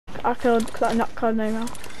I killed that not code name out.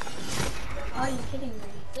 Are you kidding me?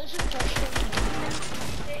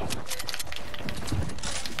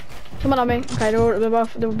 Someone on me. Okay, they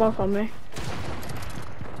were both on me.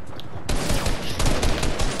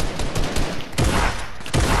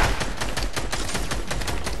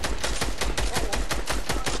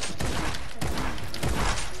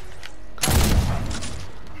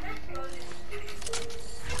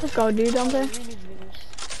 Let's go, dude, don't they?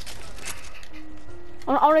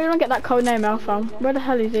 I don't even get that code name out from. Where the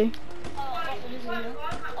hell is he?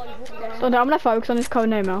 So I'm gonna focus on his code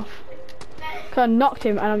name out. Cause I knocked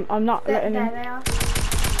him and I'm not letting him. There they are.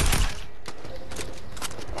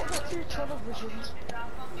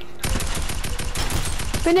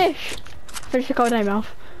 Finish! Finish the code name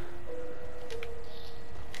off.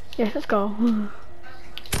 Yes, let's go.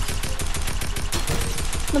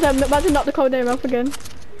 Imagine not the code name off again.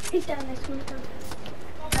 He's down this one.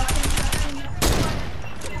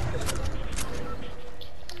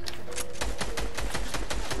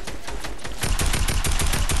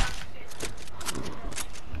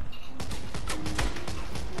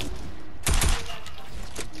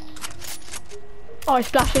 Oh, he's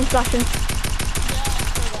splashing.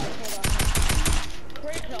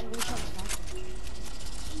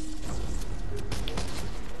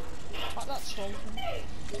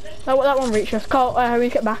 That one reached us. Cole, we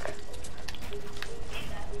get back.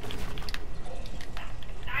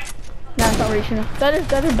 No, it's not reaching us.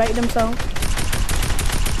 They're just baiting themselves.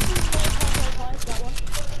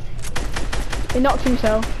 He knocked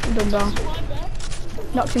himself, dumbbell.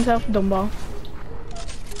 Knocked himself, dumbbell.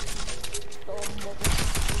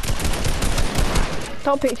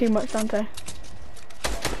 Don't pick too much, Dante.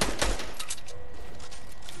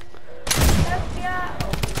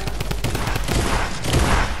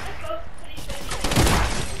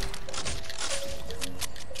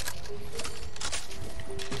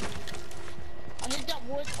 I need that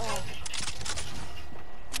wood off.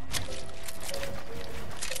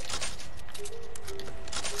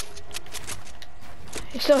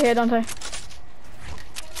 He's still here, Dante.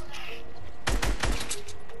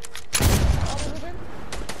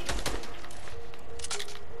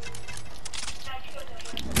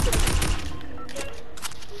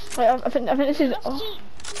 Wait, I think this is. Oh,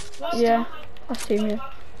 yeah, that's team here.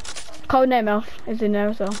 Code name Elf is in there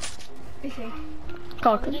as well. Is he?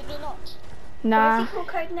 Code. Nah. Where's he called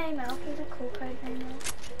code name Elf? He's a cool code name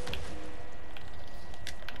Elf.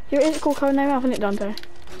 It is called code name Elf, isn't it, Dante?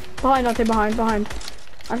 Behind, Dante, behind.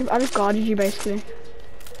 I just guarded you basically.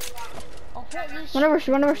 Wanna rush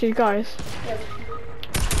these guys?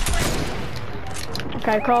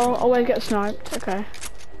 Okay, Cole, always get sniped. Okay.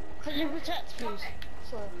 Can you protect, please?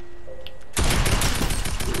 Sorry.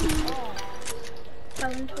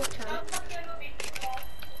 Tell him to watch out.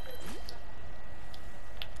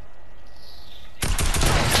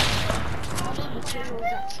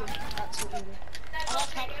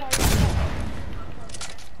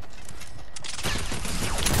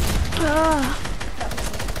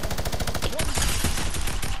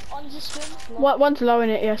 One's low in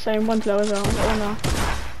it, yeah, same. One's low as well. Oh no.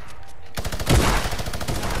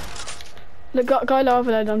 Look, guy low over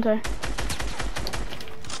there, Dante.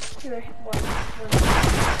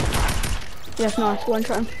 Yes, nice. One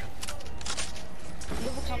shot him.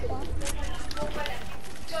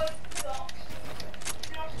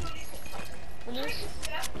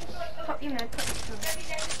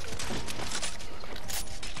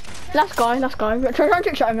 Last guy. Try and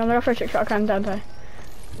trick shot him. I'm gonna go for a trick shot. I can, Dante.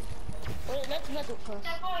 Wait, let's medal first.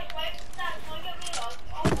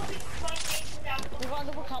 We got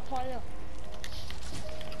another campfire.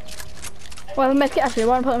 Well, the medkit actually.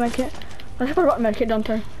 Why don't I put the medkit? I should put the medkit,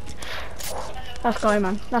 Dante. Last guy,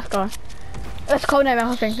 man. Last guy. That's code name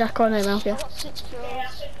Elf, I think. That's code name Elf, yeah. 6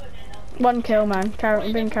 kills. 1 kill, man.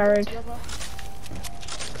 Being carried.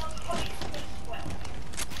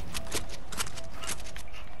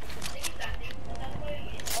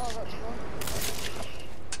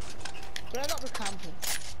 We're not the camping.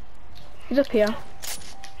 He's up here.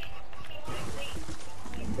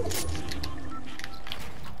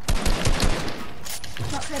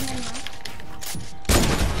 Not code name Elf.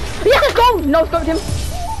 Yeah, let's go! No scoped him.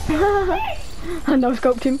 I no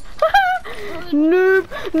scoped him. Noob.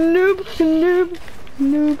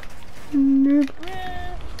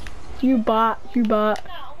 You bot.